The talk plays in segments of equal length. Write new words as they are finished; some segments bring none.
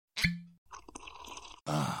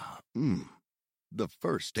The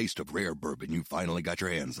first taste of rare bourbon you finally got your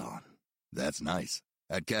hands on. That's nice.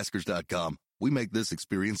 At Caskers.com, we make this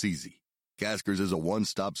experience easy. Caskers is a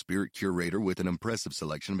one-stop spirit curator with an impressive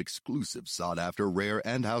selection of exclusive, sought-after, rare,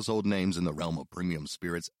 and household names in the realm of premium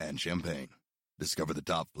spirits and champagne. Discover the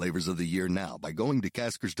top flavors of the year now by going to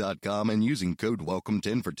Caskers.com and using code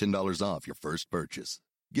WELCOME10 for $10 off your first purchase.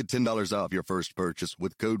 Get $10 off your first purchase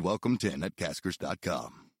with code WELCOME10 at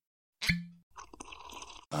Caskers.com.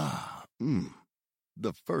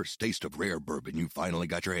 The first taste of rare bourbon you finally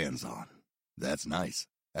got your hands on. That's nice.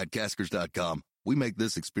 At Caskers.com, we make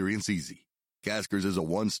this experience easy. Caskers is a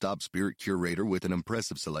one-stop spirit curator with an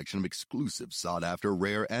impressive selection of exclusive, sought-after,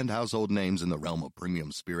 rare, and household names in the realm of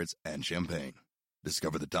premium spirits and champagne.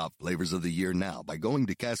 Discover the top flavors of the year now by going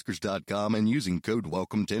to Caskers.com and using code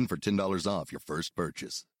WELCOME10 for $10 off your first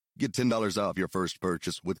purchase. Get $10 off your first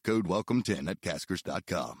purchase with code WELCOME10 at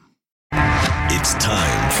Caskers.com. It's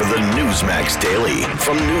time for the Newsmax Daily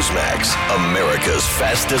from Newsmax, America's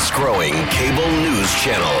fastest growing cable news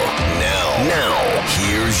channel. Now,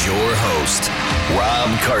 here's your host, Rob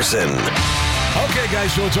Carson. Okay,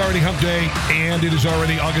 guys, so it's already hump day, and it is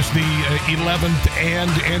already August the 11th,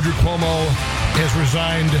 and Andrew Cuomo has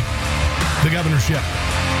resigned the governorship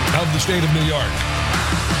of the state of New York.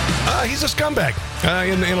 He's a scumbag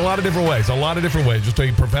in a lot of different ways. Just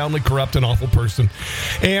a profoundly corrupt and awful person.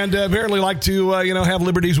 And apparently like to, have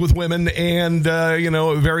liberties with women and,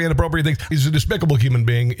 very inappropriate things. He's a despicable human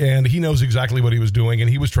being, and he knows exactly what he was doing, and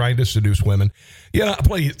he was trying to seduce women.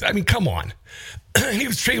 Please, come on. He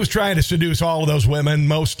was trying to seduce all of those women,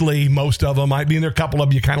 most of them. I mean, there are a couple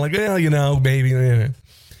of you kind of like, maybe.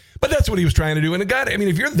 But that's what he was trying to do. And God,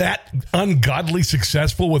 if you're that ungodly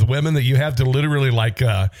successful with women that you have to literally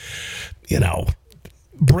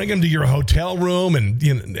bring them to your hotel room and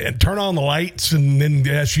turn on the lights, and then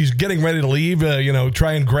as she's getting ready to leave,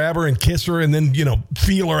 try and grab her and kiss her and then,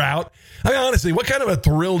 feel her out. Honestly, what kind of a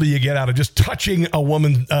thrill do you get out of just touching a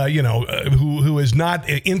woman, who is not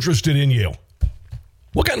interested in you?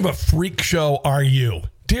 What kind of a freak show are you?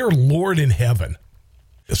 Dear Lord in heaven.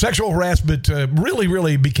 Sexual harassment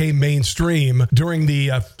really became mainstream during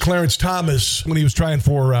the Clarence Thomas, when he was trying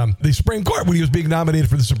for the Supreme Court, when he was being nominated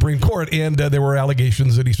for the Supreme Court, and there were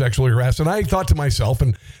allegations that he sexually harassed. And I thought to myself,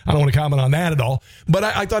 and I don't want to comment on that at all, but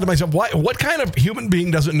I thought to myself, what kind of human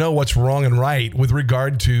being doesn't know what's wrong and right with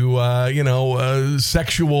regard to,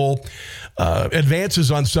 sexual advances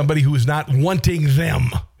on somebody who is not wanting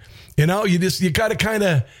them? You got to kind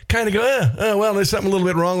of go, well, there's something a little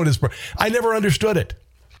bit wrong with this. I never understood it.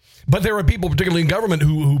 But there are people, particularly in government,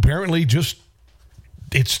 who apparently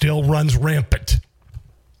it still runs rampant.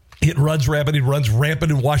 It runs rampant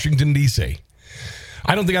in Washington, D.C.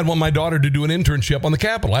 I don't think I'd want my daughter to do an internship on the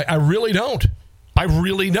Capitol. I really don't.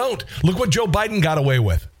 Look what Joe Biden got away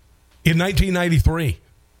with in 1993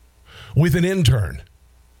 with an intern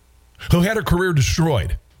who had her career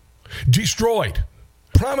destroyed.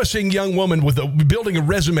 Promising young woman with building a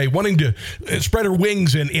resume, wanting to spread her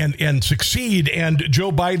wings and succeed, and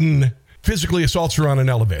Joe Biden physically assaults her on an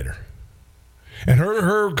elevator. And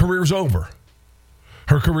her career's over.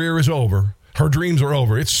 Her career is over. Her dreams are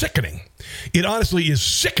over. It's sickening. It honestly is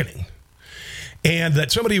sickening. And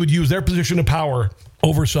that somebody would use their position of power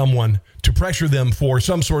over someone to pressure them for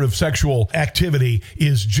some sort of sexual activity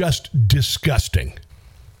is just disgusting.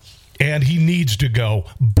 And he needs to go.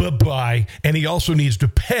 Bye-bye. And he also needs to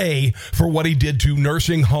pay for what he did to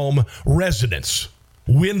nursing home residents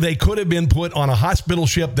when they could have been put on a hospital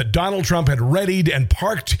ship that Donald Trump had readied and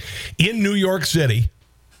parked in New York City,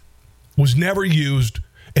 was never used.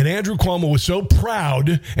 And Andrew Cuomo was so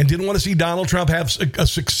proud and didn't want to see Donald Trump have a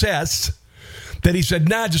success that he said,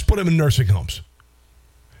 just put them in nursing homes.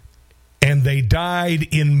 And they died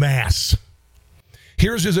in mass.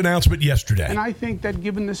 Here's his announcement yesterday. And I think that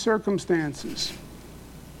given the circumstances,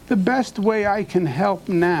 the best way I can help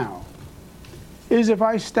now is if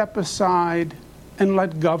I step aside and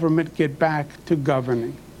let government get back to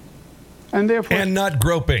governing. And therefore... And not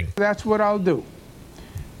groping. That's what I'll do.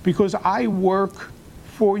 Because I work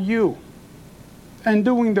for you. And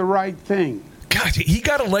doing the right thing. God, he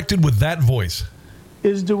got elected with that voice.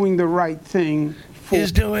 Is doing the right thing for...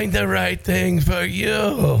 Is doing the right thing for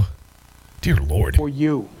you. Dear Lord. For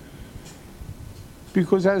you.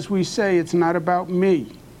 Because as we say, it's not about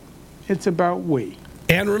me. It's about we.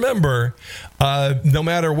 And remember, no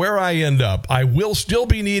matter where I end up, I will still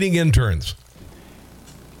be needing interns.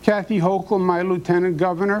 Kathy Hochul, my lieutenant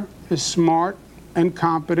governor, is smart and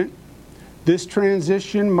competent. This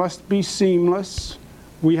transition must be seamless.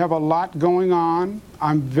 We have a lot going on.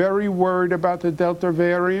 I'm very worried about the Delta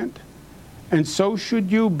variant, and so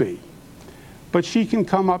should you be. but she can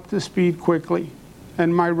come up to speed quickly,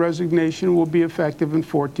 and my resignation will be effective in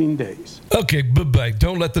 14 days. Okay, bye-bye.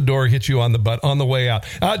 Don't let the door hit you on the butt on the way out.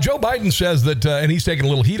 Joe Biden says that, and he's taking a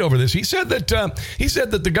little heat over this. He said that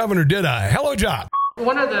the governor did a hell of a job.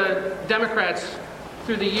 One of the Democrats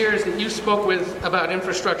through the years that you spoke with about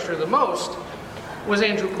infrastructure the most was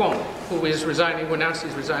Andrew Cuomo, who is resigning, who announced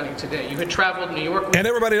he's resigning today. You had traveled New York. And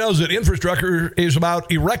everybody knows that infrastructure is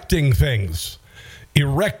about erecting things.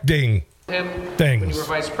 Erecting things. When you were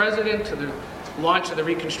vice president, to the launch of the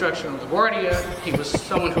reconstruction of LaGuardia, he was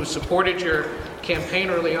someone who supported your campaign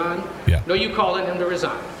early on. Yeah. No, you called on him to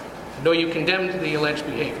resign. No, you condemned the alleged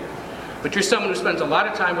behavior. But you're someone who spends a lot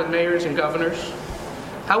of time with mayors and governors.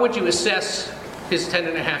 How would you assess his 10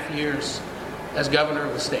 and a half years as governor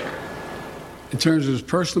of the state? In terms of his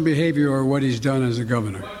personal behavior or what he's done as a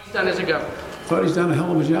governor? What he's done as a governor. Thought he's done a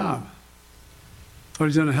hell of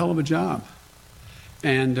a job.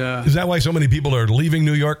 And is that why so many people are leaving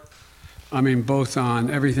New York? I mean, both on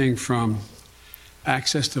everything from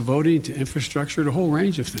access to voting to infrastructure, the whole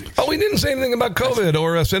range of things. Oh, we didn't say anything about COVID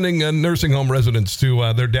or sending nursing home residents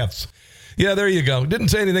to their deaths. Yeah, there you go. Didn't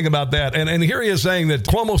say anything about that. And here he is saying that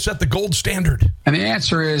Cuomo set the gold standard. And the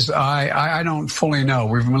answer is, I don't fully know.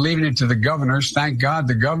 We've been leaving it to the governors. Thank God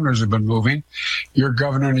the governors have been moving. Your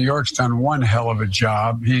governor of New York's done one hell of a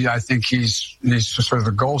job. I think he's sort of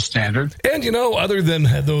the gold standard. And, other than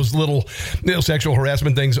those little sexual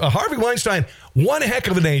harassment things, Harvey Weinstein, one heck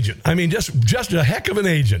of an agent. I mean, just a heck of an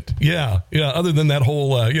agent. Yeah. Other than that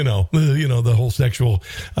whole, the whole sexual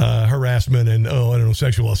harassment and,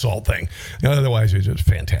 sexual assault thing. Otherwise, he's just a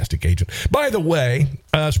fantastic agent. By the way,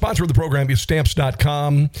 sponsor of the program is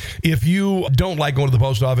Stamps.com. If you don't like going to the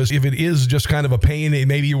post office, if it is just kind of a pain,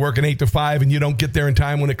 maybe you're working 8 to 5 and you don't get there in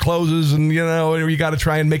time when it closes, and or you got to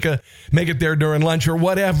try and make it there during lunch or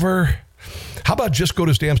whatever. How about just go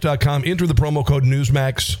to Stamps.com, enter the promo code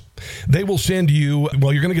Newsmax. They will send you,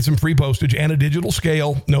 you're going to get some free postage and a digital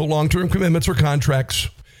scale, no long-term commitments or contracts.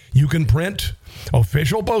 You can print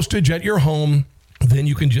official postage at your home. Then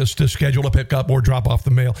you can just schedule a pickup or drop off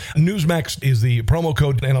the mail. Newsmax is the promo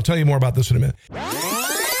code, and I'll tell you more about this in a minute.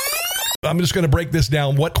 I'm just going to break this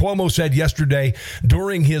down, what Cuomo said yesterday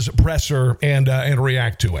during his presser and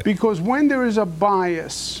react to it. Because when there is a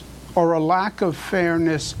bias or a lack of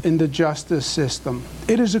fairness in the justice system,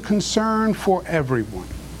 it is a concern for everyone.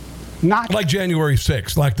 Not like January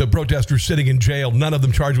 6th, like the protesters sitting in jail, none of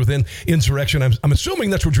them charged with insurrection. I'm assuming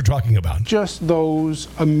that's what you're talking about. Just those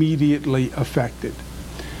immediately affected.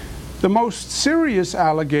 The most serious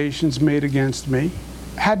allegations made against me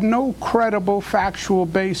had no credible factual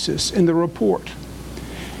basis in the report.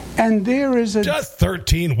 And there is just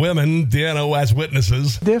 13 women, as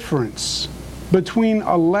witnesses. Difference between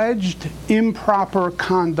alleged improper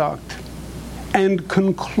conduct and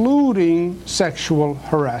concluding sexual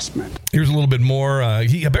harassment. Here's a little bit more.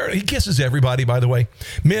 He kisses everybody, by the way.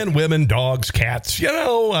 Men, women, dogs, cats,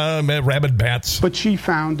 rabid bats. But she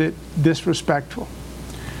found it disrespectful.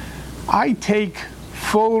 I take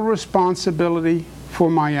full responsibility for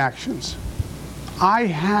my actions. I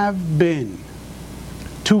have been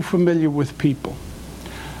too familiar with people.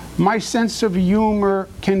 My sense of humor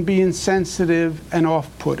can be insensitive and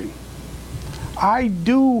off-putting. I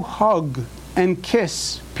do hug and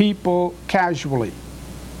kiss people casually,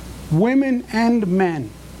 women and men.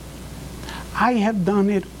 I have done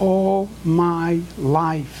it all my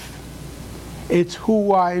life. It's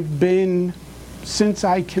who I've been since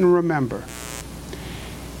I can remember.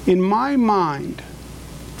 In my mind,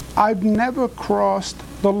 I've never crossed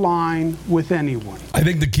the line with anyone. I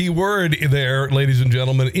think the key word there, ladies and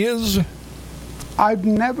gentlemen, is I've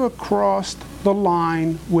never crossed the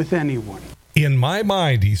line with anyone. In my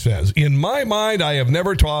mind, he says, in my mind, I have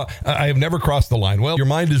never crossed the line. Well, your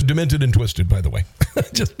mind is demented and twisted, by the way.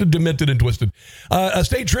 Just demented and twisted. A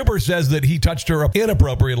state trooper says that he touched her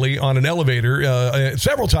inappropriately on an elevator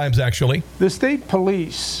several times, actually. The state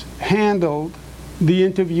police handled the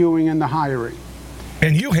interviewing and the hiring.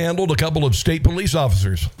 And you handled a couple of state police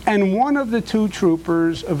officers. And one of the two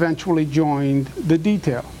troopers eventually joined the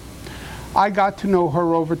detail. I got to know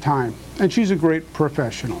her over time, and she's a great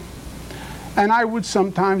professional. And I would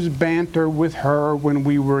sometimes banter with her when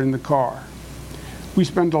we were in the car. We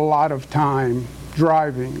spent a lot of time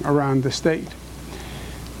driving around the state.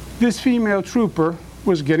 This female trooper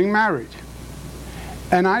was getting married.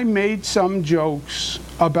 And I made some jokes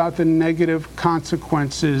about the negative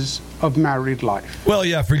consequences of married life. Well,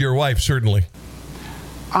 yeah, for your wife, certainly.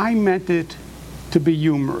 I meant it to be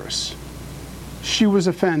humorous. She was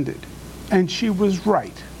offended, and she was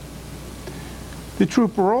right. The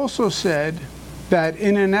trooper also said that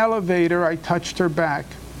in an elevator I touched her back,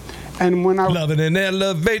 And when I Love in an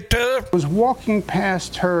elevator. was walking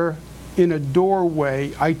past her in a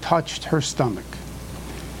doorway, I touched her stomach.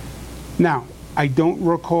 Now, I don't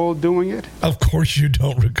recall doing it. Of course you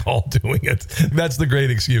don't recall doing it. That's the great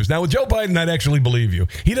excuse. Now, with Joe Biden, I'd actually believe you.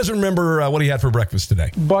 He doesn't remember what he had for breakfast today.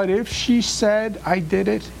 But if she said I did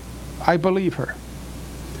it, I believe her.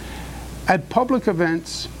 At public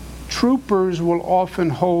events, troopers will often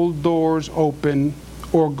hold doors open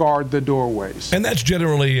or guard the doorways. And that's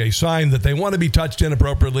generally a sign that they want to be touched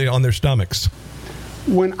inappropriately on their stomachs.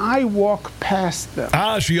 When I walk past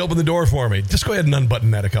them, She opened the door for me. Just go ahead and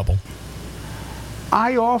unbutton that a couple.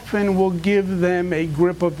 I often will give them a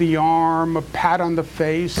grip of the arm, a pat on the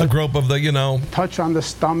face, A grope of the, touch on the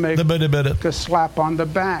stomach, the bit, a slap on the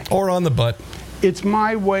back. or on the butt. It's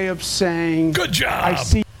my way of saying, Good job. I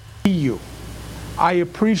see you. I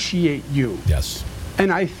appreciate you. Yes.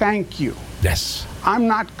 And I thank you. Yes. I'm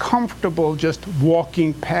not comfortable just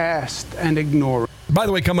walking past and ignoring. By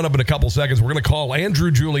the way, coming up in a couple seconds, we're going to call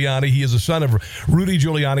Andrew Giuliani. He is the son of Rudy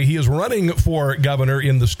Giuliani. He is running for governor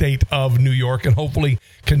in the state of New York and hopefully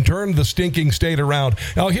can turn the stinking state around.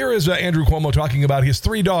 Now, here is Andrew Cuomo talking about his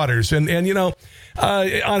 3 daughters. And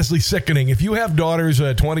honestly, sickening. If you have daughters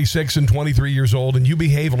 26 and 23 years old and you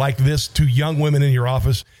behave like this to young women in your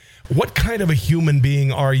office, what kind of a human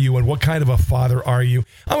being are you and what kind of a father are you?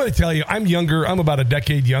 I'm going to tell you, I'm younger. I'm about a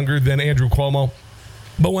decade younger than Andrew Cuomo.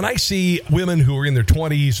 But when I see women who are in their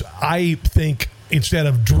 20s, I think instead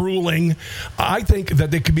of drooling, I think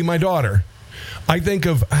that they could be my daughter. I think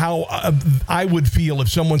of how I would feel if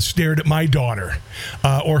someone stared at my daughter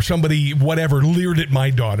or somebody, whatever, leered at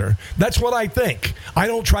my daughter. That's what I think. I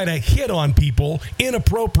don't try to hit on people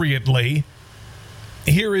inappropriately.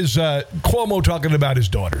 Here is Cuomo talking about his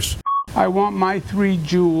daughters. I want my 3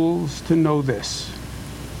 jewels to know this.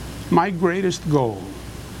 My greatest goal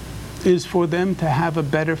is for them to have a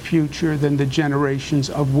better future than the generations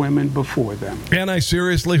of women before them. And I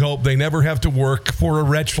seriously hope they never have to work for a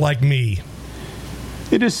wretch like me.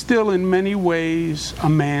 It is still in many ways a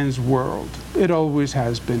man's world. It always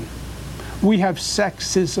has been. We have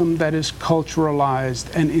sexism that is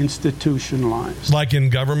culturalized and institutionalized. Like in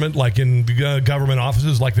government, like in government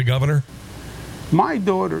offices, like the governor? My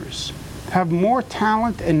daughters have more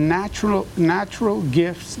talent and natural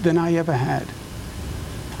gifts than I ever had.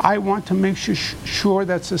 I want to make sure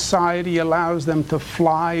that society allows them to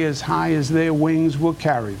fly as high as their wings will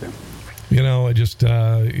carry them.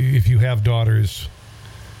 If you have daughters,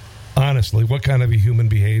 honestly, what kind of a human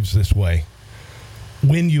behaves this way?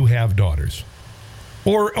 When you have daughters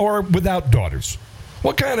or without daughters,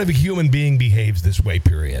 what kind of a human being behaves this way,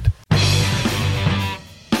 period?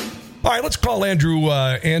 All right, let's call Andrew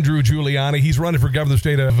Giuliani. He's running for governor of the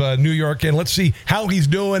state of New York, and let's see how he's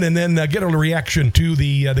doing and then get a reaction to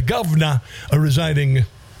the governor resigning.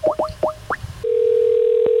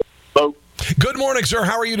 Hello. Good morning, sir.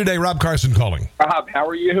 How are you today? Rob Carson calling. Rob, how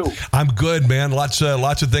are you? I'm good, man. Lots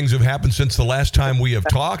of things have happened since the last time we have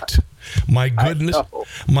talked. My goodness.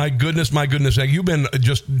 Now, you've been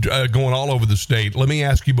just going all over the state. Let me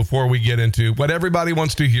ask you before we get into what everybody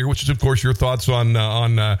wants to hear, which is, of course, your thoughts on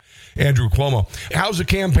Andrew Cuomo. How's the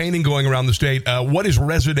campaigning going around the state? What is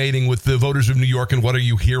resonating with the voters of New York, and what are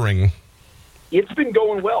you hearing? It's been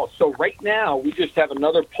going well. So right now, we just have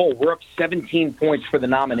another poll. We're up 17 points for the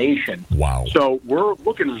nomination. Wow. So we're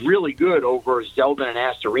looking really good over Zeldin and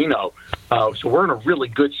Astorino. So we're in a really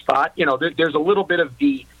good spot. There's a little bit of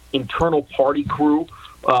the internal party crew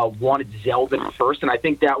wanted Zeldin first, and I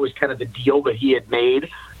think that was kind of the deal that he had made,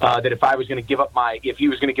 that if he was going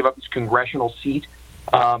to give up his congressional seat,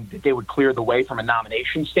 that they would clear the way from a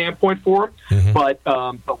nomination standpoint for him.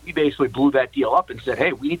 Mm-hmm. But we basically blew that deal up and said,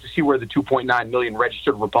 hey, we need to see where the 2.9 million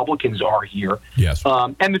registered Republicans are here. Yes.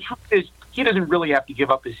 And the truth is, he doesn't really have to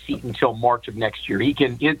give up his seat until March of next year.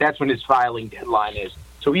 That's when his filing deadline is.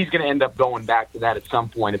 So he's going to end up going back to that at some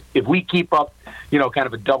point. If we keep up, kind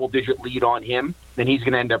of a double-digit lead on him, then he's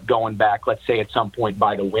going to end up going back, let's say, at some point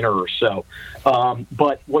by the winter or so.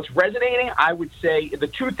 But what's resonating, I would say, the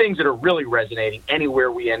 2 things that are really resonating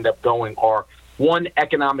anywhere we end up going are, 1,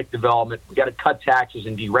 economic development. We got to cut taxes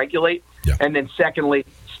and deregulate. Yeah. And then secondly,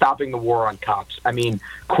 stopping the war on cops. I mean,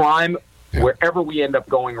 crime, wherever we end up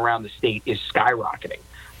going around the state, is skyrocketing.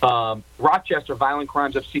 Rochester, violent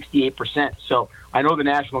crimes up 68%. So I know the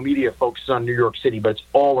national media focuses on New York City, but it's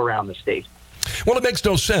all around the state. Well, it makes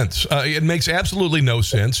no sense. It makes absolutely no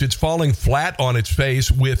sense. It's falling flat on its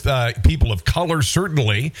face with people of color,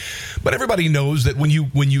 certainly. But everybody knows that when you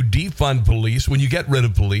defund police, when you get rid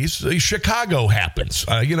of police, Chicago happens.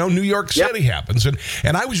 New York City happens.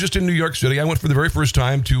 And I was just in New York City. I went for the very first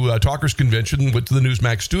time to Talkers Convention, went to the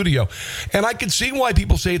Newsmax studio. And I could see why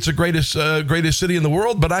people say it's the greatest city in the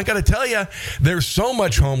world. But I got to tell you, there's so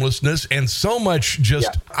much homelessness and so much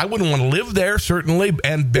just, I wouldn't want to live there, certainly.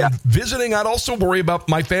 And visiting, I'd also worry about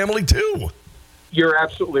my family, too. You're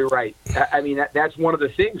absolutely right. I mean, that's one of the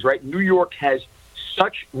things, right? New York has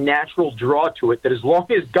such natural draw to it that as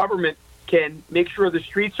long as government can make sure the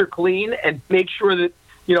streets are clean and make sure that,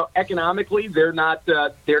 economically they're not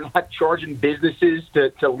charging businesses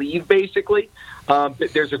to leave, basically,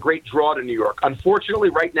 there's a great draw to New York. Unfortunately,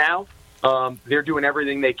 right now, they're doing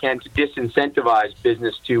everything they can to disincentivize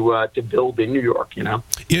business to build in New York.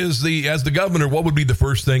 As the governor, what would be the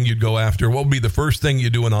first thing you'd go after? What would be the first thing you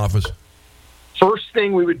do in office? First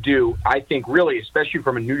thing we would do, I think, really, especially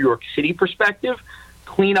from a New York City perspective,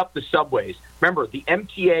 clean up the subways. Remember, the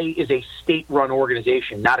MTA is a state-run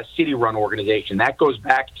organization, not a city-run organization. That goes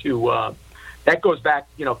back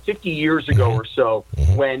 50 years ago or so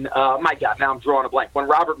when, my God, now I'm drawing a blank, when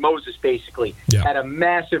Robert Moses basically had a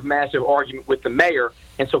massive, massive argument with the mayor,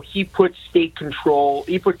 and so he put control of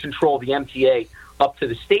the MTA up to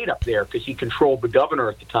the state up there because he controlled the governor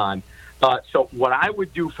at the time. So what I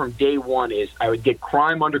would do from day one is I would get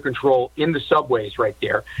crime under control in the subways right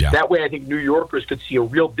there. Yeah. That way I think New Yorkers could see a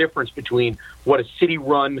real difference between what a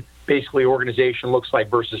city-run basically organization looks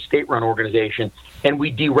like versus state-run organization, and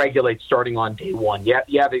we deregulate starting on day one.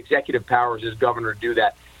 You have executive powers as governor to do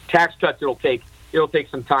that. Tax cuts, it'll take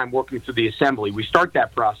some time working through the assembly. We start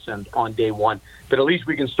that process on day one, but at least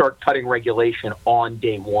we can start cutting regulation on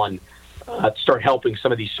day one. Start helping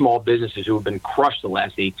some of these small businesses who have been crushed the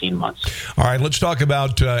last 18 months. All right, let's talk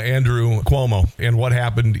about Andrew Cuomo and what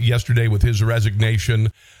happened yesterday with his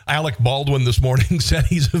resignation. Alec Baldwin this morning said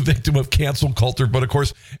he's a victim of cancel culture, but of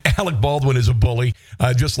course, Alec Baldwin is a bully,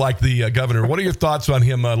 just like the governor. What are your thoughts on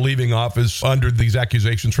him leaving office under these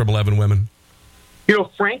accusations from 11 women?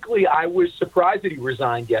 Frankly, I was surprised that he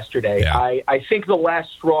resigned yesterday. Yeah. I think the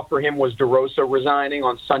last straw for him was DeRosa resigning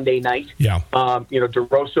on Sunday night. Yeah.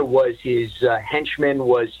 DeRosa was his henchman,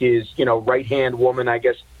 was his, right-hand woman, I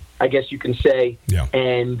guess you can say. Yeah.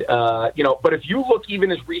 And, but if you look even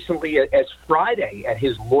as recently as Friday at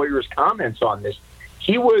his lawyer's comments on this,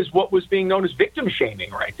 he was what was being known as victim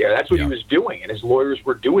shaming right there. That's what he was doing, and his lawyers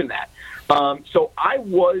were doing that. So I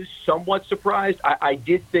was somewhat surprised. I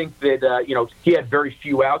did think that, he had very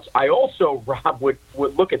few outs. I also, Rob, would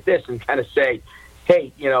look at this and kind of say,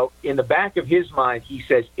 hey, in the back of his mind, he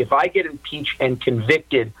says, if I get impeached and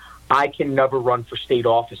convicted, I can never run for state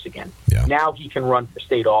office again. Yeah. Now he can run for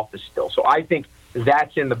state office still. So I think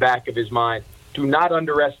that's in the back of his mind. Do not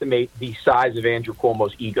underestimate the size of Andrew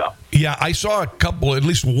Cuomo's ego. Yeah, I saw at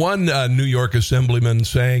least one New York assemblyman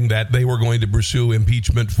saying that they were going to pursue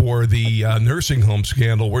impeachment for the nursing home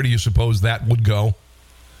scandal. Where do you suppose that would go?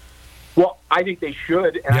 Well, I think they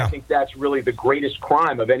should, and I think that's really the greatest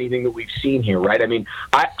crime of anything that we've seen here, right? I mean,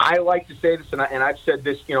 I like to say this, and I've said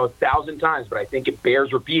this, 1,000 times, but I think it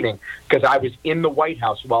bears repeating because I was in the White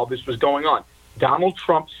House while this was going on. Donald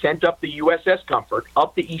Trump sent up the USS Comfort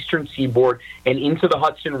up the eastern seaboard and into the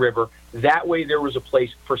Hudson River. That way there was a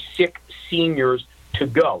place for sick seniors to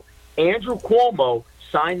go. Andrew Cuomo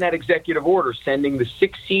signed that executive order sending the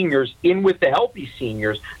sick seniors in with the healthy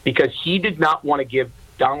seniors because he did not want to give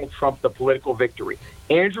Donald Trump the political victory.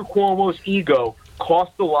 Andrew Cuomo's ego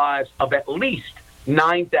cost the lives of at least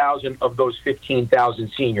 9,000 of those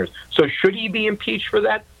 15,000 seniors. So should he be impeached for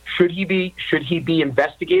that? Should he be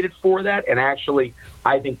investigated for that and actually,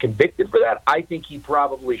 I think, convicted for that? I think he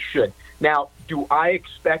probably should. Now, do I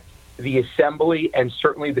expect the Assembly and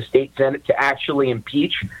certainly the state Senate to actually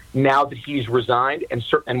impeach now that he's resigned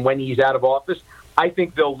and when he's out of office? I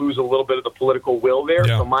think they'll lose a little bit of the political will there.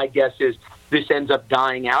 Yeah. So my guess is this ends up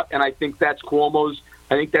dying out, and I think that's Cuomo's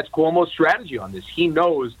strategy on this. He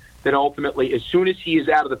knows that ultimately, as soon as he is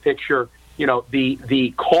out of the picture,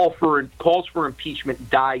 the calls for impeachment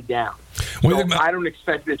die down. So I don't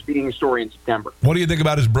expect this being a story in September. What do you think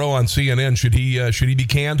about his bro on CNN? Should he be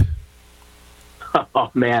canned? Oh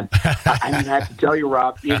man, I have to tell you,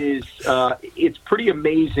 Rob, it's pretty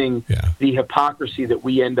amazing the hypocrisy that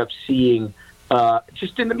we end up seeing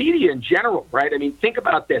just in the media in general, right? I mean, think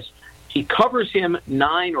about this. He covers him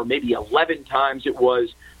 9 or maybe 11 times it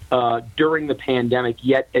was during the pandemic,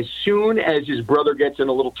 yet as soon as his brother gets in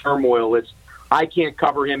a little turmoil, I can't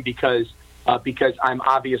cover him because I'm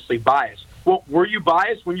obviously biased. Well, were you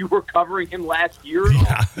biased when you were covering him last year?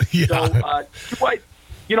 Yeah. So,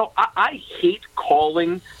 I hate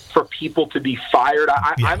calling for people to be fired.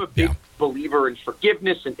 I'm a big believer in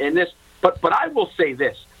forgiveness and in this, but I will say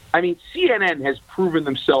this. I mean, CNN has proven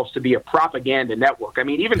themselves to be a propaganda network. I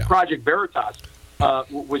mean, even Project Veritas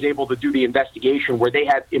was able to do the investigation where they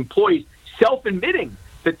had employees self-admitting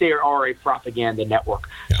that they are a propaganda network.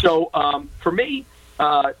 Yeah. So for me,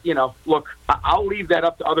 look, I'll leave that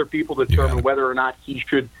up to other people to determine whether or not he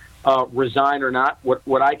should resign or not.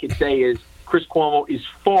 What I can say is Chris Cuomo is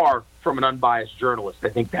far from an unbiased journalist. I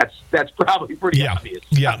think that's probably pretty obvious.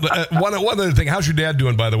 Yeah. One other thing, how's your dad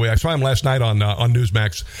doing, by the way? I saw him last night on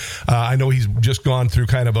Newsmax. I know he's just gone through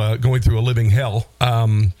going through a living hell.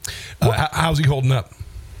 How's he holding up?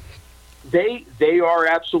 They are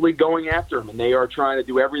absolutely going after him, and they are trying to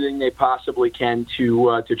do everything they possibly can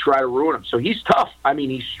to try to ruin him. So he's tough. I mean,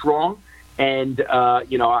 he's strong, and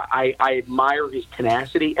I admire his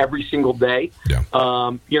tenacity every single day. Yeah.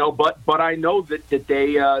 But I know that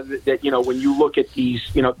they when you look at these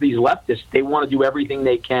leftists, they want to do everything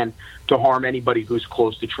they can to harm anybody who's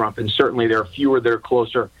close to Trump, and certainly there are fewer that are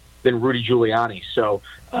closer than Rudy Giuliani. So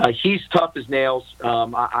he's tough as nails.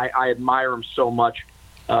 I admire him so much.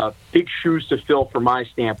 Big shoes to fill from my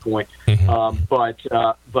standpoint, but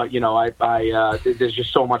there's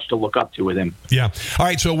just so much to look up to with him. Yeah. All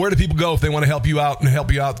right. So where do people go if they want to help you out to help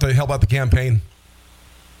out the campaign?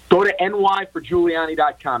 Go to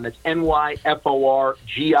nyforgiuliani.com. That's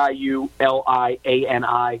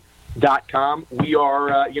nyforgiuliani.com. We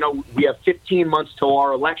are, we have 15 months till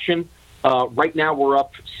our election. Right now, we're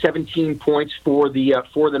up 17 points for the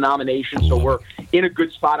nomination, so we're in a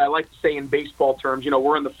good spot. I like to say in baseball terms,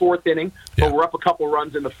 we're in the fourth inning, but we're up a couple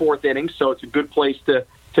runs in the fourth inning, so it's a good place to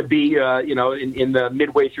be, in the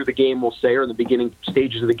midway through the game, we'll say, or in the beginning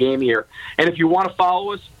stages of the game here. And if you want to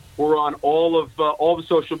follow us, we're on all the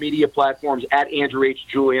social media platforms at Andrew H.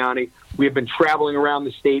 Giuliani. We have been traveling around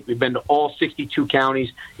the state. We've been to all 62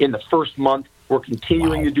 counties in the first month. We're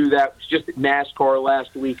continuing to do that. It was just at NASCAR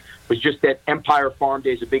last week. It was just at Empire Farm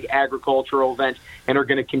Days, a big agricultural event, and are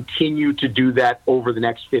going to continue to do that over the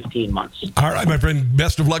next 15 months. All right, my friend.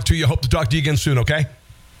 Best of luck to you. Hope to talk to you again soon, okay?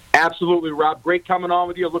 Absolutely, Rob. Great coming on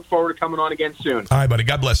with you. I look forward to coming on again soon. All right, buddy.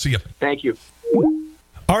 God bless. See you. Thank you.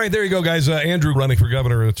 All right, there you go, guys. Andrew running for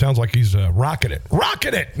governor. It sounds like he's rocking it.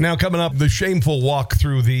 Rocking it! Now coming up, the shameful walk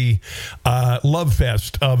through the love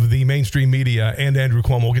fest of the mainstream media and Andrew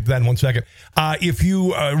Cuomo. We'll get to that in 1 second. If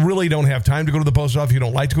you really don't have time to go to the post office, you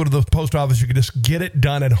don't like to go to the post office, you can just get it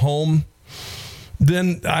done at home,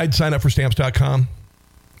 then I'd sign up for Stamps.com.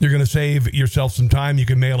 You're going to save yourself some time. You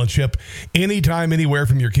can mail and ship anytime, anywhere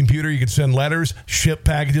from your computer. You can send letters, ship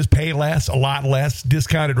packages, pay less, a lot less,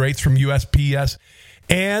 discounted rates from USPS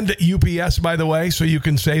and UPS, by the way, so you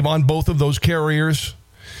can save on both of those carriers.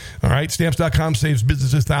 All right, Stamps.com saves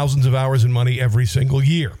businesses thousands of hours and money every single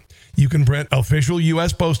year. You can print official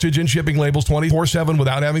U.S. postage and shipping labels 24/7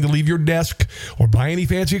 without having to leave your desk or buy any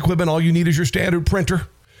fancy equipment. All you need is your standard printer.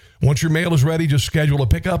 Once your mail is ready, just schedule a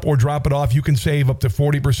pickup or drop it off. You can save up to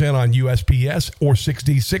 40% on USPS or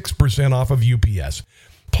 66% off of UPS.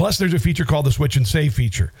 Plus, there's a feature called the Switch and Save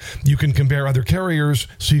feature. You can compare other carriers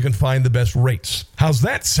so you can find the best rates. How's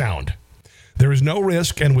that sound? There is no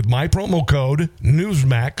risk, and with my promo code,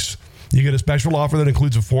 Newsmax, you get a special offer that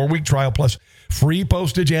includes a 4-week trial plus free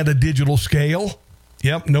postage and a digital scale.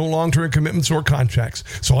 Yep, no long-term commitments or contracts.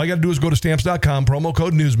 So all you got to do is go to Stamps.com, promo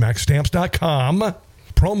code Newsmax, Stamps.com,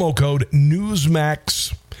 promo code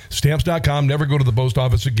Newsmax. Stamps.com, never go to the post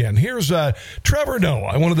office again. Here's Trevor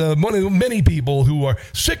Noah, one of the many people who are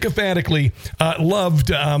sycophantically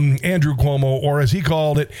loved Andrew Cuomo, or as he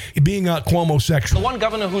called it, being a Cuomo-sexual. The one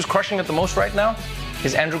governor who's crushing it the most right now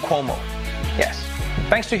is Andrew Cuomo. Yes.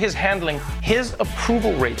 Thanks to his handling, his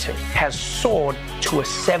approval rating has soared to a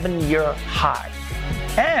 7-year high.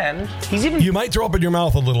 And he's even... You might throw up in your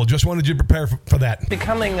mouth a little. Just wanted you to prepare for that.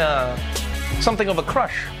 Becoming something of a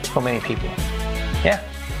crush for many people. Yeah.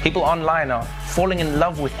 People online are falling in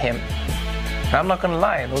love with him. And I'm not going to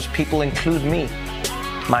lie, those people include me.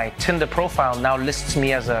 My Tinder profile now lists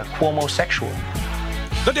me as a Cuomo-sexual.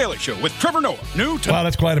 The Daily Show with Trevor Noah. New to... Wow,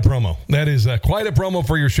 that's quite a promo. That is quite a promo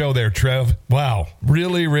for your show there, Trev. Wow.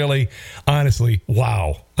 Really, really, honestly,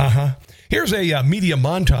 wow. Here's a media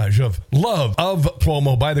montage of love of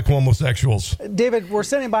Cuomo by the Cuomo-sexuals. David, we're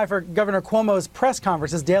standing by for Governor Cuomo's press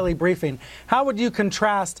conference, his daily briefing. How would you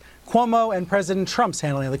contrast Cuomo and President Trump's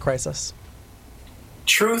handling of the crisis?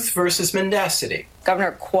 Truth versus mendacity.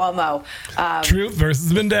 Governor Cuomo. Truth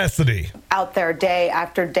versus mendacity. Out there day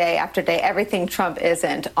after day after day. Everything Trump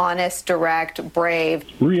isn't. Honest, direct, brave.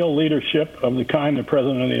 Real leadership of the kind the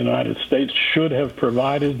President of the United States should have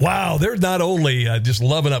provided. Wow, they're not only just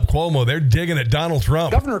loving up Cuomo, they're digging at Donald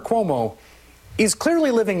Trump. Governor Cuomo is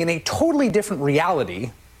clearly living in a totally different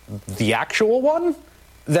reality, the actual one,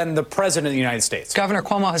 than the President of the United States. Governor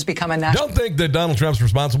Cuomo has become a national Don't think that Donald Trump's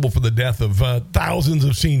responsible for the death of thousands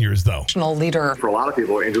of seniors, though. leader. For a lot of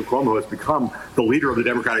people, Andrew Cuomo has become the leader of the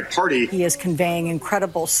Democratic Party. He is conveying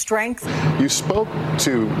incredible strength. You spoke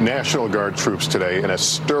to National Guard troops today in a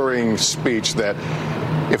stirring speech that,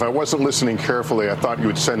 if I wasn't listening carefully, I thought you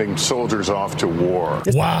were sending soldiers off to war.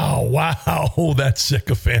 Wow, that's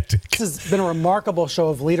sycophantic. This has been a remarkable show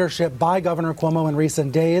of leadership by Governor Cuomo in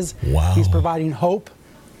recent days. Wow. He's providing hope,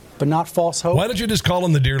 but not false hope. Why don't you just call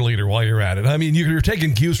him the dear leader while you're at it? I mean, you're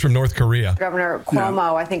taking cues from North Korea. Governor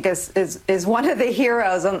Cuomo, I think, is one of the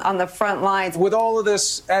heroes on the front lines. With all of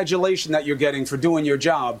this adulation that you're getting for doing your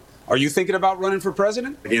job, are you thinking about running for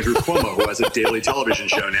president? Andrew Cuomo, who has a daily television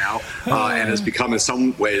show now and has become in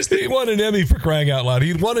some ways... He won an Emmy, for crying out loud.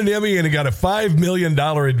 He won an Emmy and he got a $5 million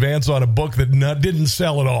advance on a book that didn't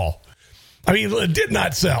sell at all. I mean, it did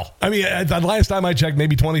not sell. I mean, the last time I checked,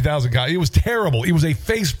 maybe 20,000 copies. It was terrible. It was a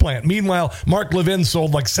faceplant. Meanwhile, Mark Levin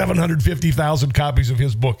sold like 750,000 copies of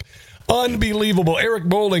his book. Unbelievable. Eric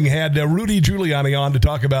Bolling had Rudy Giuliani on to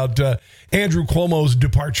talk about Andrew Cuomo's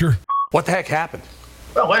departure. What the heck happened?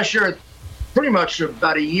 Well, last year, pretty much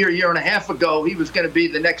about a year and a half ago, he was going to be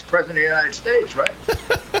the next president of the United States,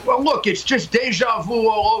 right? Well, look, it's just deja vu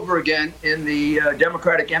all over again in the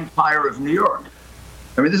Democratic empire of New York.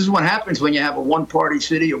 I mean, this is what happens when you have a one-party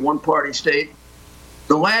city, a one-party state.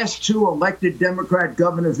 The last two elected Democrat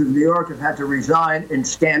governors of New York have had to resign in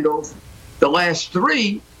scandals. The last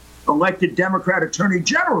three elected Democrat attorney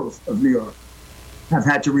generals of New York have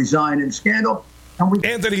had to resign in scandal. And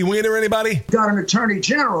Anthony Weiner, anybody? Got an attorney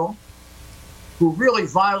general who really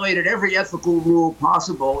violated every ethical rule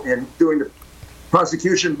possible in doing the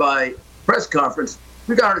prosecution by press conference.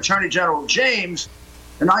 We got an attorney general, James,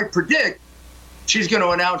 and I predict she's going to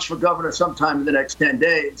announce for governor sometime in the next 10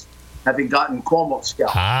 days, having gotten Cuomo's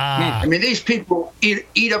scalp. I mean, these people eat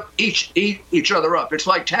each other up. It's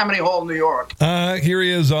like Tammany Hall, New York. Here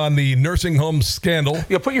he is on the nursing home scandal.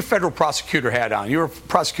 You put your federal prosecutor hat on. You're a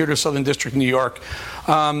prosecutor of Southern District, New York.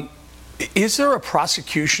 Is there a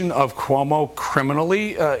prosecution of Cuomo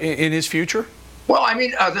criminally in his future? Well, I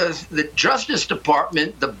mean, the Justice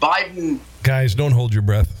Department, the Biden... Guys, don't hold your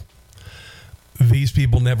breath. These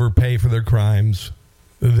people never pay for their crimes.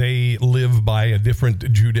 They live by a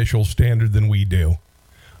different judicial standard than we do.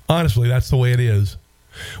 Honestly, that's the way it is.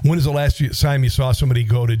 When is the last time you saw somebody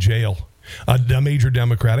go to jail? A major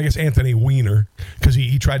Democrat, I guess Anthony Weiner, because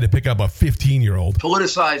he tried to pick up a 15-year-old.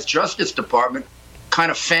 Politicized Justice Department kind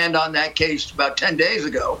of fanned on that case about 10 days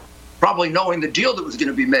ago, probably knowing the deal that was going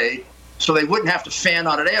to be made, so they wouldn't have to fan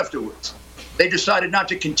on it afterwards. They decided not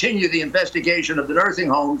to continue the investigation of the nursing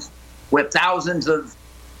homes where thousands of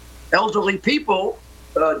elderly people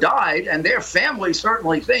died, and their families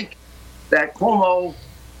certainly think that Cuomo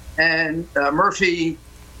and Murphy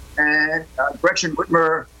and Gretchen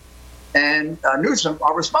Whitmer and Newsom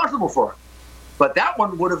are responsible for it. But that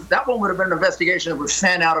one would have been an investigation that would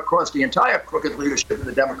fan out across the entire crooked leadership of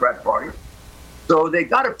the Democrat Party. So they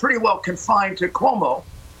got it pretty well confined to Cuomo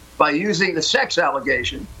by using the sex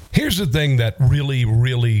allegation. Here's the thing that really,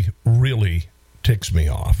 really, really ticks me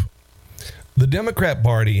off. The Democrat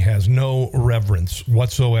Party has no reverence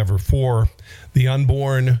whatsoever for the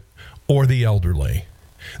unborn or the elderly.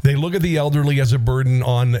 They look at the elderly as a burden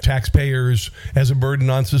on taxpayers, as a burden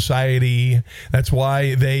on society. That's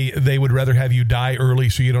why they would rather have you die early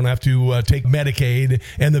so you don't have to take Medicaid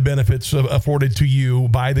and the benefits afforded to you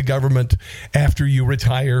by the government after you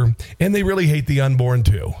retire. And they really hate the unborn,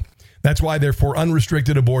 too. That's why they're for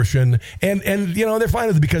unrestricted abortion. And you know, they're fine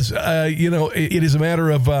with it because, you know, it is a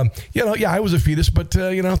matter of, you know, yeah, I was a fetus, but,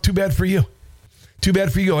 you know, too bad for you. Too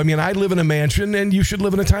bad for you. I mean, I live in a mansion and you should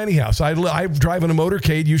live in a tiny house. I drive in a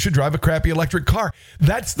motorcade. You should drive a crappy electric car.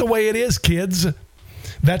 That's the way it is, kids.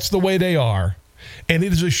 That's the way they are. And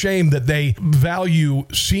it is a shame that they value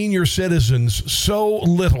senior citizens so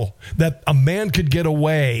little that a man could get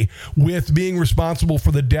away with being responsible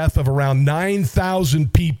for the death of around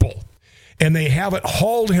 9,000 people. And they haven't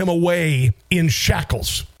hauled him away in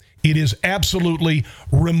shackles. It is absolutely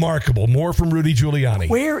remarkable. More from Rudy Giuliani.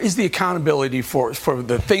 Where is the accountability for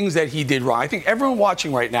the things that he did wrong? I think everyone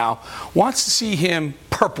watching right now wants to see him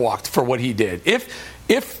perp-walked for what he did.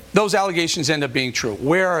 If those allegations end up being true,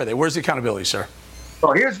 where are they? Where's the accountability, sir?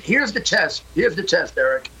 Well, here's the test. Here's the test,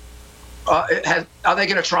 Eric. Are they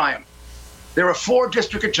going to try him? There are 4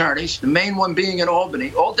 district attorneys, the main one being in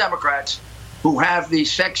Albany, all Democrats, who have the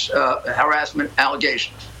sex harassment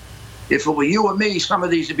allegations. If it were you or me, some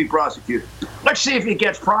of these would be prosecuted. Let's see if he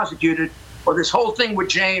gets prosecuted, or this whole thing with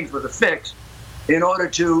James was a fix in order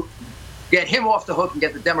to get him off the hook and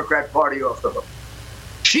get the Democrat Party off the hook.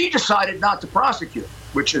 She decided not to prosecute,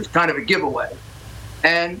 which is kind of a giveaway.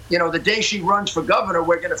 And, the day she runs for governor,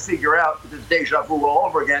 we're going to figure out this deja vu all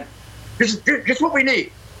over again. This is what we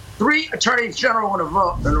need. 3 attorneys general in a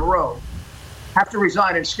row have to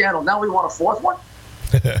resign in scandal. Now we want a 4th one?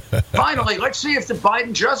 Finally, let's see if the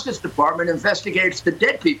Biden Justice Department investigates the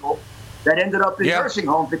dead people that ended up in nursing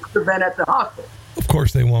homes that could have been at the hospital. Of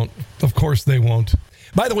course they won't. Of course they won't.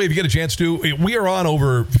 By the way, if you get a chance to, we are on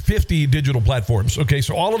over 50 digital platforms. Okay,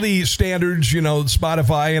 so all of the standards,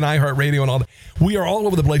 Spotify and iHeartRadio and all that, we are all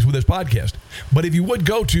over the place with this podcast. But if you would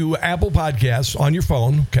go to Apple Podcasts on your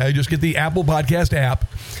phone, okay, just get the Apple Podcast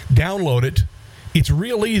app, download it. It's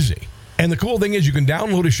real easy. And the cool thing is you can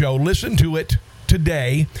download a show, listen to it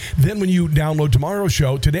today. Then when you download tomorrow's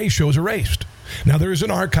show, today's show is erased. Now, there is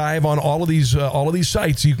an archive on all of these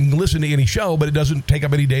sites. You can listen to any show, but it doesn't take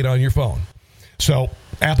up any data on your phone. So,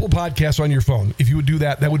 Apple Podcasts on your phone. If you would do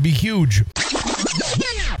that, that would be huge.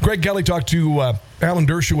 Greg Kelly talked to Alan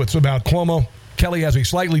Dershowitz about Cuomo. Kelly has a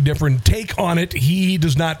slightly different take on it. He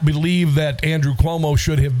does not believe that Andrew Cuomo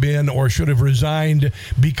should have been or should have resigned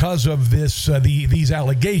because of these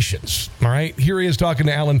allegations. All right? Here he is talking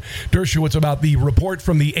to Alan Dershowitz about the report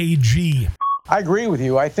from the AG. I agree with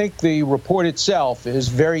you. I think the report itself is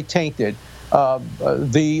very tainted.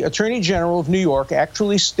 The Attorney General of New York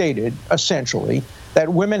actually stated, essentially, that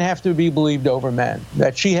women have to be believed over men,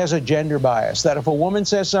 that she has a gender bias, that if a woman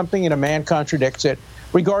says something and a man contradicts it,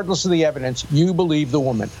 regardless of the evidence, you believe the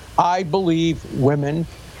woman. I believe women,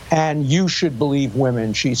 and you should believe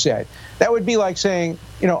women, she said. That would be like saying,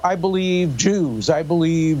 I believe Jews, I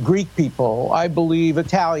believe Greek people, I believe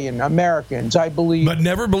Italian, Americans, I believe... But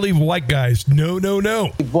never believe white guys. No, no,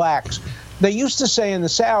 no. Blacks. They used to say in the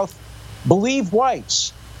South, believe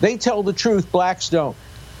whites. They tell the truth, blacks don't.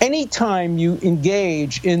 Anytime you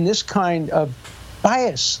engage in this kind of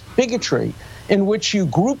bias, bigotry, in which you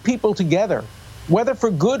group people together, whether for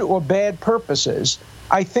good or bad purposes,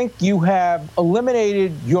 I think you have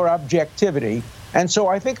eliminated your objectivity. And so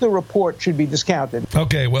I think the report should be discounted.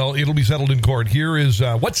 Okay, well, it'll be settled in court. Here is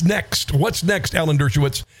what's next. What's next, Alan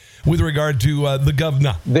Dershowitz, with regard to the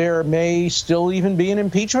governor? There may still even be an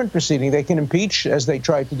impeachment proceeding. They can impeach, as they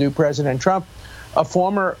tried to do President Trump, a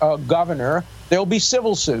former governor. There'll be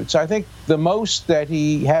civil suits. I think the most that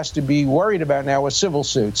he has to be worried about now is civil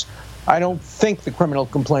suits. I don't think the criminal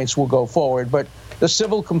complaints will go forward, but the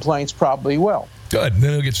civil complaints probably will. Good.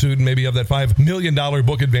 Then he'll get sued and maybe have that $5 million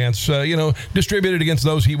book advance, distributed against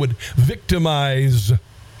those he would victimize.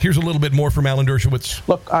 Here's a little bit more from Alan Dershowitz.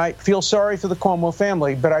 Look, I feel sorry for the Cuomo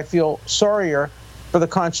family, but I feel sorrier for the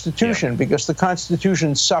Constitution, because the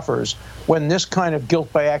Constitution suffers when this kind of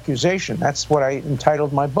guilt by accusation, that's what I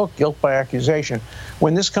entitled my book, Guilt by Accusation,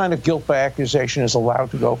 when this kind of guilt by accusation is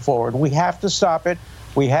allowed to go forward. We have to stop it.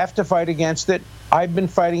 We have to fight against it. I've been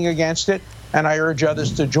fighting against it, and I urge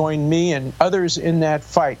others to join me and others in that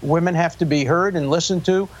fight. Women have to be heard and listened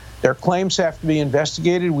to. Their claims have to be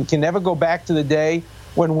investigated. We can never go back to the day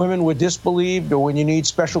when women were disbelieved or when you need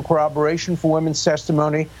special corroboration for women's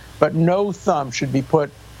testimony, but no thumb should be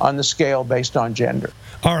put on the scale based on gender.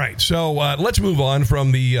 All right, so let's move on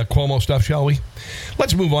from the Cuomo stuff, shall we?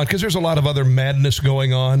 Let's move on, because there's a lot of other madness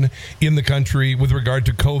going on in the country with regard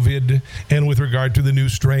to COVID and with regard to the new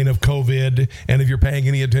strain of COVID. And if you're paying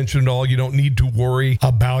any attention at all, you don't need to worry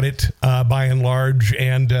about it by and large.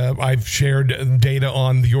 And I've shared data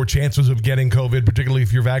on your chances of getting COVID, particularly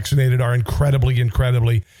if you're vaccinated, are incredibly,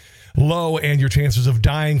 incredibly low. And your chances of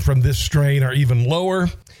dying from this strain are even lower.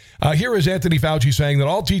 Here is Anthony Fauci saying that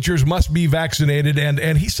all teachers must be vaccinated,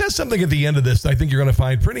 and he says something at the end of this that I think you're going to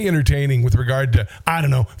find pretty entertaining with regard to,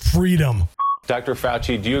 freedom. Dr.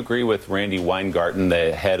 Fauci, do you agree with Randy Weingarten,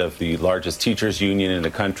 the head of the largest teachers union in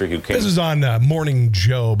the country, who came... This is on Morning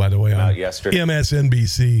Joe, by the way, on yesterday,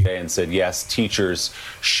 MSNBC. And said, yes, teachers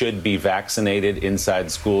should be vaccinated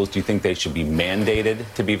inside schools. Do you think they should be mandated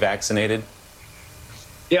to be vaccinated?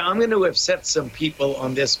 Yeah, I'm going to upset some people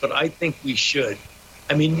on this, but I think we should.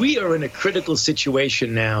 I mean, we are in a critical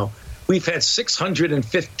situation now. We've had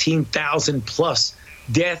 615,000 plus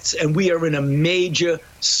deaths, and we are in a major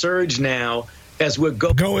surge now as we're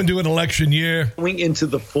going to an election year, going into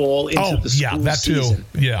the fall, into the school that season.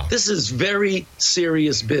 Too. Yeah, this is very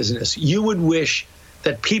serious business. You would wish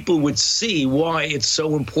that people would see why it's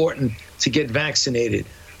so important to get vaccinated.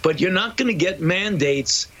 But you're not going to get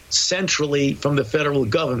mandates centrally from the federal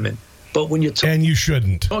government. But when you're and you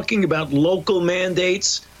shouldn't talking about local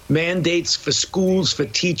mandates for schools, for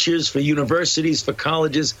teachers, for universities, for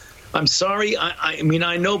colleges, I'm sorry. I mean,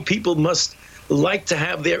 I know people must like to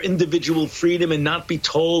have their individual freedom and not be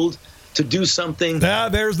told to do something.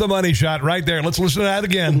 There's the money shot right there. Let's listen to that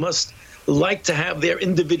again. People must like to have their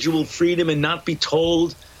individual freedom and not be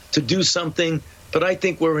told to do something. But I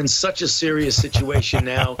think we're in such a serious situation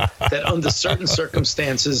now that under certain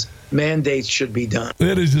circumstances, mandates should be done.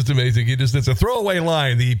 That is just amazing. It's a throwaway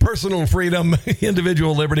line. The personal freedom,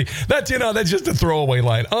 individual liberty. That's just a throwaway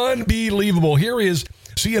line. Unbelievable. Here is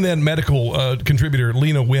CNN medical contributor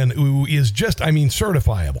Lena Wynn, who is just,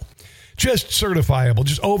 certifiable. Just certifiable,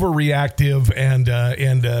 just overreactive and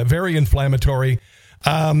very inflammatory.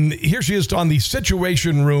 Here she is on the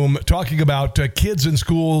Situation Room talking about kids in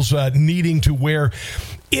schools needing to wear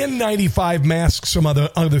N95 masks, some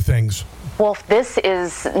other things. Well, this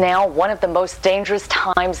is now one of the most dangerous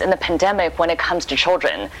times in the pandemic when it comes to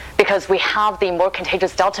children, because we have the more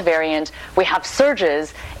contagious Delta variant, we have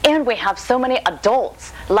surges, and we have so many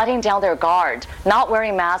adults letting down their guard, not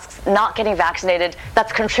wearing masks, not getting vaccinated.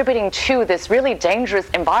 That's contributing to this really dangerous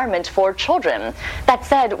environment for children. That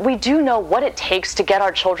said, we do know what it takes to get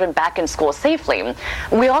our children back in school safely.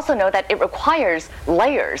 We also know that it requires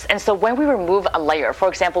layers. And so when we remove a layer, for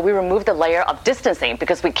example, we remove the layer of distancing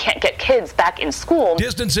because we can't get kids back in school.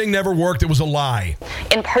 Distancing never worked. It was a lie.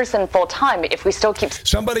 In person full time, if we still keep...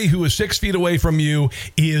 Somebody who is 6 feet away from you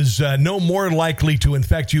is no more likely to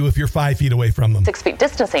infect you if you're 5 feet away from them. 6 feet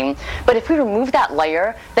distancing. But if we remove that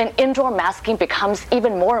layer, then indoor masking becomes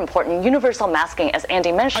even more important. Universal masking, as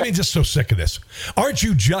Andy mentioned. Just so sick of this. Aren't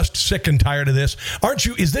you just sick and tired of this?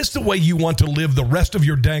 Is this the way you want to live the rest of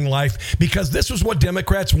your dang life? Because this is what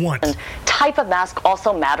Democrats want. And type of mask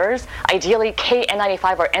also matters. Ideally,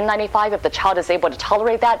 KN95 or N95 if the child is able to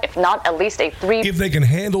tolerate that. If not, at least a 3. If they can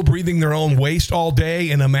handle breathing their own waste all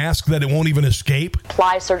day in a mask that it won't even escape.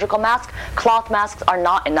 Ply surgical mask. Cloth masks are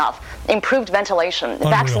not enough. Improved ventilation,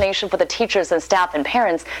 vaccination for the teachers and staff and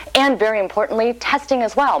parents, and very importantly, testing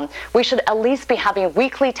as well. We should at least be having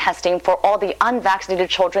weekly testing for all the unvaccinated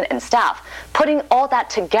children and staff. Putting all that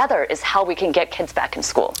together is how we can get kids back in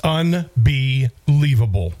school.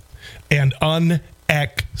 Unbelievable and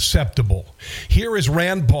unacceptable. Here is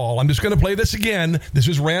Rand Paul. I'm just going to play this again. This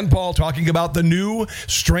is Rand Paul talking about the new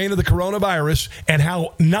strain of the coronavirus and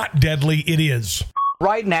how not deadly it is.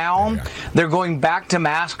 Right now, they're going back to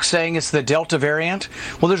masks, saying it's the Delta variant.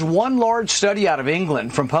 Well, there's one large study out of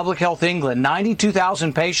England, from Public Health England,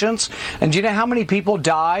 92,000 patients. And do you know how many people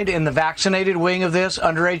died in the vaccinated wing of this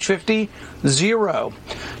under age 50? 0.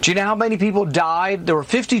 Do you know how many people died? There were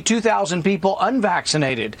 52,000 people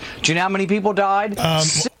unvaccinated. Do you know how many people died?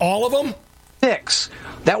 All of them? 6.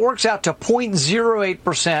 That works out to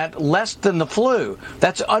 0.08%, less than the flu.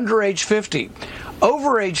 That's under age 50.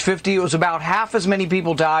 Over age 50, it was about half as many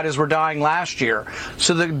people died as were dying last year.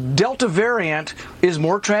 So the Delta variant is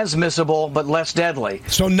more transmissible but less deadly.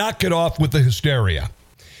 So knock it off with the hysteria.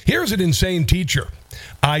 Here's an insane teacher.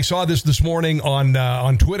 I saw this morning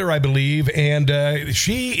on Twitter, I believe, and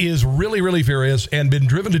she is really, really furious and been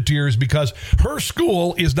driven to tears because her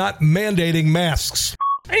school is not mandating masks.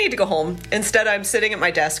 I need to go home. Instead, I'm sitting at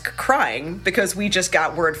my desk crying because we just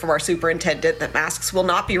got word from our superintendent that masks will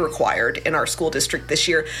not be required in our school district this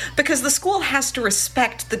year because the school has to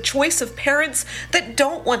respect the choice of parents that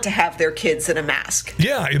don't want to have their kids in a mask.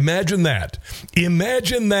 Yeah, imagine that.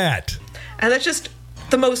 Imagine that. And that's just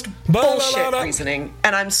the most bullshit reasoning,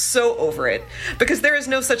 and I'm so over it because there is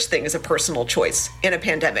no such thing as a personal choice in a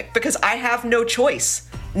pandemic because I have no choice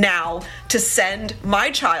now to send my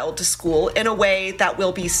child to school in a way that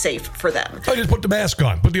will be safe for them. I just put the mask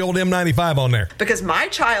on. Put the old N95 on there. Because my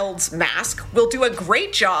child's mask will do a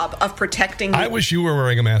great job of protecting I wish you were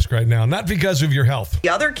wearing a mask right now, not because of your health. The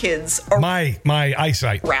other kids are my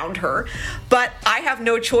eyesight around her, but I have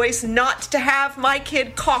no choice not to have my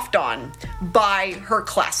kid coughed on by her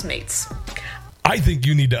classmates. I think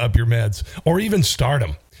you need to up your meds or even start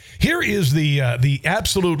them. Here is the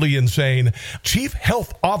absolutely insane Chief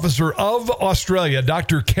Health Officer of Australia,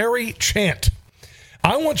 Dr. Kerry Chant.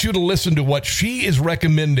 I want you to listen to what she is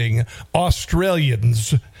recommending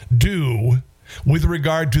Australians do with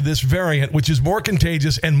regard to this variant, which is more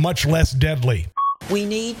contagious and much less deadly. We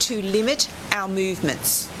need to limit our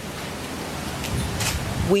movements.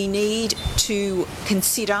 We need to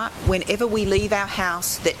consider whenever we leave our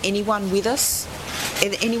house that anyone with us,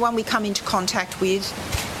 anyone we come into contact with,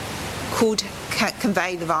 could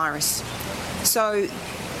convey the virus. So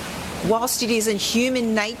whilst it is in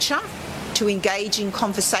human nature to engage in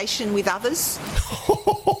conversation with others.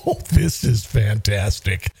 This is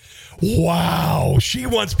fantastic. Wow. She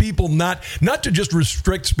wants people not to just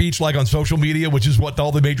restrict speech like on social media, which is what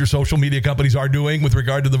all the major social media companies are doing with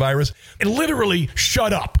regard to the virus, and literally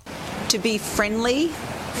shut up. To be friendly,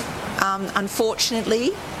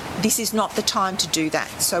 unfortunately, this is not the time to do that.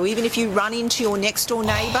 So even if you run into your next door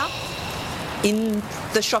neighbour in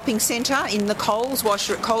the shopping centre, in the Coles, whilst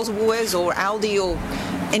you're at Coles or Woolworths or Aldi or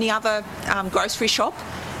any other grocery shop,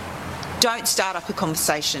 don't start up a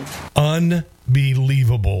conversation.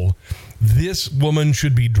 Unbelievable. This woman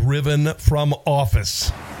should be driven from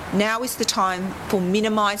office. Now is the time for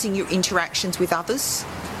minimising your interactions with others.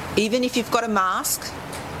 Even if you've got a mask,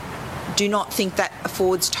 do not think that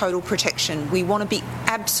affords total protection. We want to be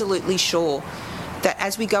absolutely sure that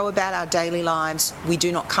as we go about our daily lives, we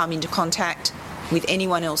do not come into contact with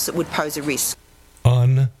anyone else that would pose a risk.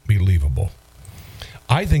 Unbelievable.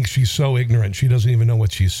 I think she's so ignorant, she doesn't even know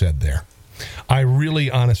what she said there. I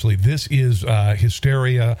really, honestly, this is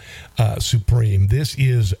hysteria supreme. This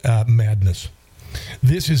is madness.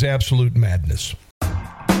 This is absolute madness.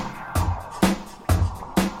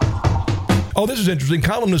 Oh, this is interesting.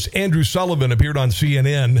 Columnist Andrew Sullivan appeared on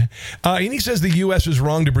CNN, and he says the U.S. is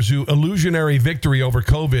wrong to pursue illusionary victory over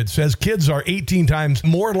COVID, says kids are 18 times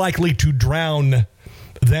more likely to drown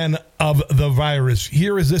than of the virus.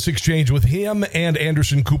 Here is this exchange with him and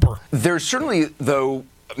Anderson Cooper. There's certainly, though,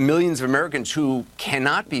 millions of Americans who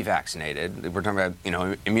cannot be vaccinated. We're talking about,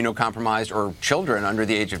 immunocompromised or children under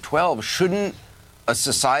the age of 12. Shouldn't a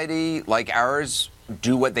society like ours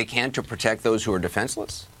do what they can to protect those who are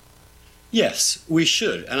defenseless? Yes, we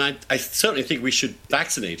should. And I certainly think we should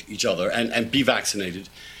vaccinate each other and be vaccinated.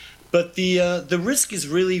 But the risk is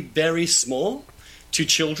really very small to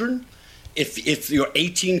children. If you're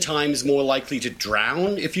 18 times more likely to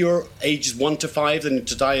drown if you're ages 1 to 5 than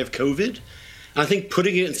to die of COVID. And I think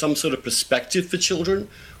putting it in some sort of perspective for children,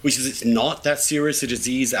 which is it's not that serious a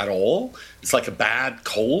disease at all. It's like a bad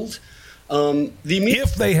cold.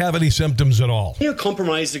 If they have any symptoms at all.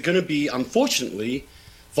 Immunocompromised are going to be, unfortunately,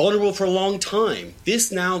 vulnerable for a long time.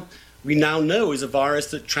 We now know is a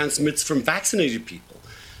virus that transmits from vaccinated people.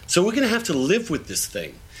 So we're going to have to live with this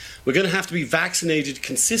thing. We're going to have to be vaccinated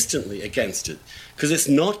consistently against it because it's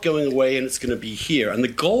not going away and it's going to be here. And the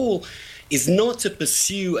goal is not to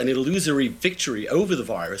pursue an illusory victory over the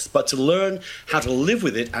virus, but to learn how to live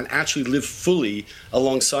with it and actually live fully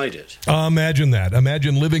alongside it. Imagine that.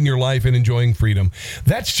 Imagine living your life and enjoying freedom.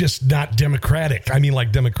 That's just not democratic. I mean,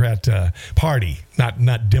 like Democrat Party,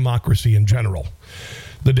 not democracy in general.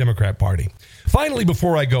 The Democrat Party. Finally,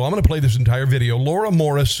 before I go, I'm going to play this entire video. Laura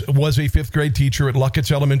Morris was a 5th grade teacher at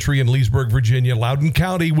Luckett's Elementary in Leesburg, Virginia, Loudoun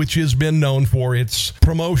County, which has been known for its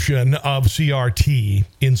promotion of CRT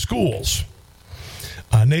in schools.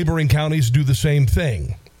 Neighboring counties do the same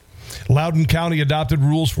thing. Loudoun County adopted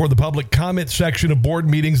rules for the public comment section of board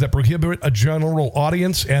meetings that prohibit a general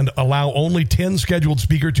audience and allow only 10 scheduled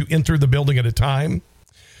speakers to enter the building at a time.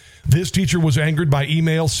 This teacher was angered by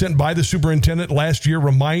email sent by the superintendent last year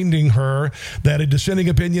reminding her that a dissenting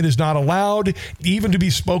opinion is not allowed, even to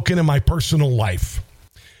be spoken in my personal life.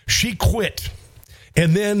 She quit.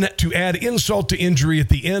 And then to add insult to injury at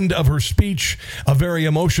the end of her speech, a very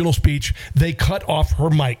emotional speech, they cut off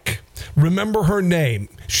her mic. Remember her name.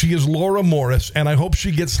 She is Laura Morris, and I hope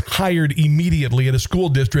she gets hired immediately at a school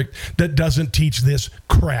district that doesn't teach this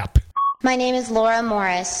crap. My name is Laura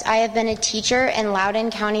Morris. I have been a teacher in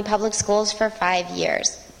Loudoun County Public Schools for 5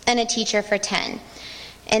 years and a teacher for 10.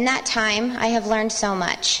 In that time, I have learned so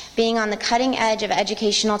much, being on the cutting edge of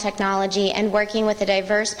educational technology and working with a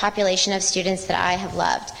diverse population of students that I have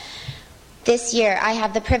loved. This year, I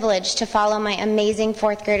have the privilege to follow my amazing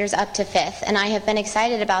 4th graders up to 5th, and I have been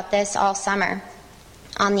excited about this all summer.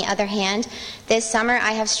 On the other hand, this summer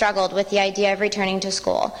I have struggled with the idea of returning to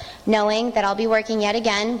school, knowing that I'll be working yet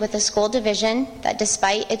again with a school division that,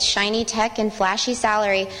 despite its shiny tech and flashy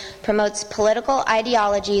salary, promotes political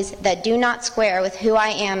ideologies that do not square with who I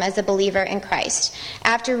am as a believer in Christ.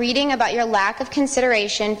 After reading about your lack of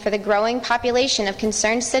consideration for the growing population of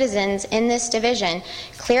concerned citizens in this division,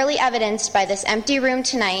 clearly evidenced by this empty room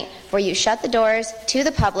tonight, where you shut the doors to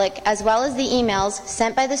the public, as well as the emails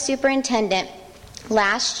sent by the superintendent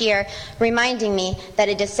last year reminding me that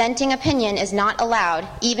a dissenting opinion is not allowed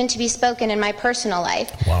even to be spoken in my personal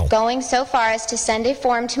life. Wow. Going so far as to send a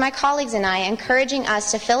form to my colleagues and I encouraging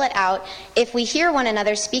us to fill it out if we hear one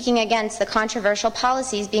another speaking against the controversial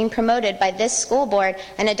policies being promoted by this school board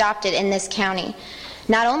and adopted in this county.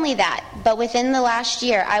 Not only that, but within the last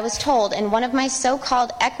year, I was told in one of my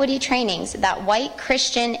so-called equity trainings that white,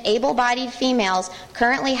 Christian, able-bodied females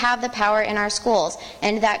currently have the power in our schools,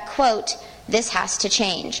 and that, quote, this has to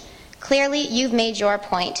change. Clearly, you've made your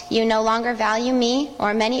point. You no longer value me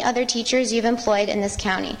or many other teachers you've employed in this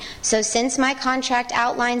county. So since my contract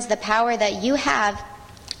outlines the power that you have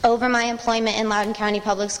over my employment in Loudoun County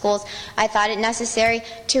Public Schools, I thought it necessary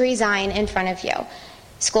to resign in front of you.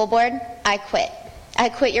 School board, I quit. I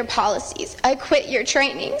quit your policies, I quit your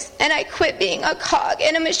trainings, and I quit being a cog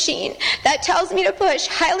in a machine that tells me to push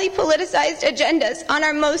highly politicized agendas on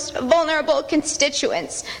our most vulnerable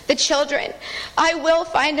constituents, the children. I will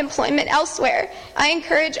find employment elsewhere. I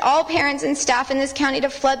encourage all parents and staff in this county to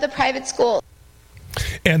flood the private schools.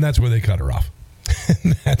 And that's where they cut her off.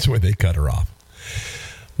 That's where they cut her off.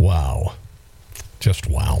 Wow. Just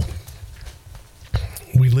wow.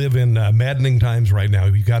 We live in maddening times right now.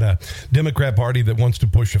 We've got a Democrat Party that wants to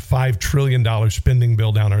push a $5 trillion spending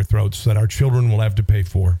bill down our throats that our children will have to pay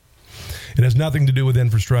for. It has nothing to do with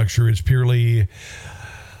infrastructure. It's purely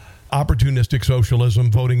opportunistic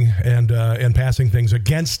socialism, voting and passing things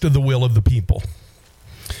against the will of the people.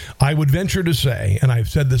 I would venture to say, and I've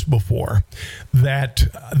said this before, that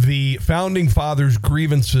the Founding Fathers'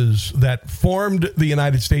 grievances that formed the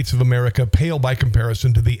United States of America pale by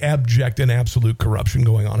comparison to the abject and absolute corruption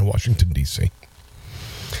going on in Washington, D.C.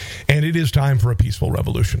 And it is time for a peaceful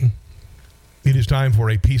revolution. It is time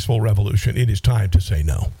for a peaceful revolution. It is time to say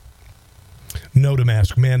no. No to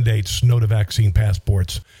mask mandates, no to vaccine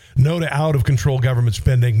passports, no to out-of-control government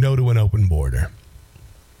spending, no to an open border.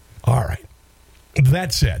 All right.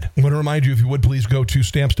 That said, I want to remind you, if you would, please go to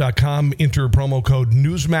Stamps.com, enter promo code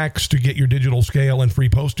Newsmax to get your digital scale and free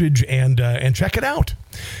postage, and check it out.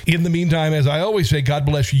 In the meantime, as I always say, God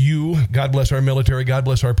bless you, God bless our military, God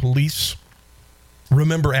bless our police.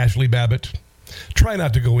 Remember Ashley Babbitt. Try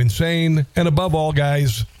not to go insane. And above all,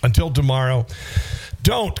 guys, until tomorrow,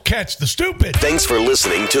 don't catch the stupid. Thanks for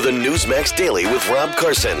listening to the Newsmax Daily with Rob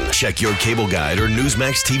Carson. Check your cable guide or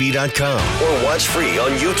NewsmaxTV.com or watch free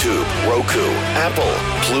on YouTube, Roku, Apple,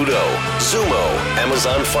 Pluto, Zumo,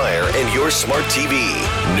 Amazon Fire, and your smart TV.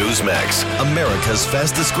 Newsmax, America's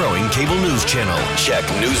fastest growing cable news channel. Check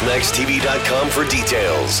NewsmaxTV.com for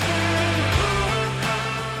details.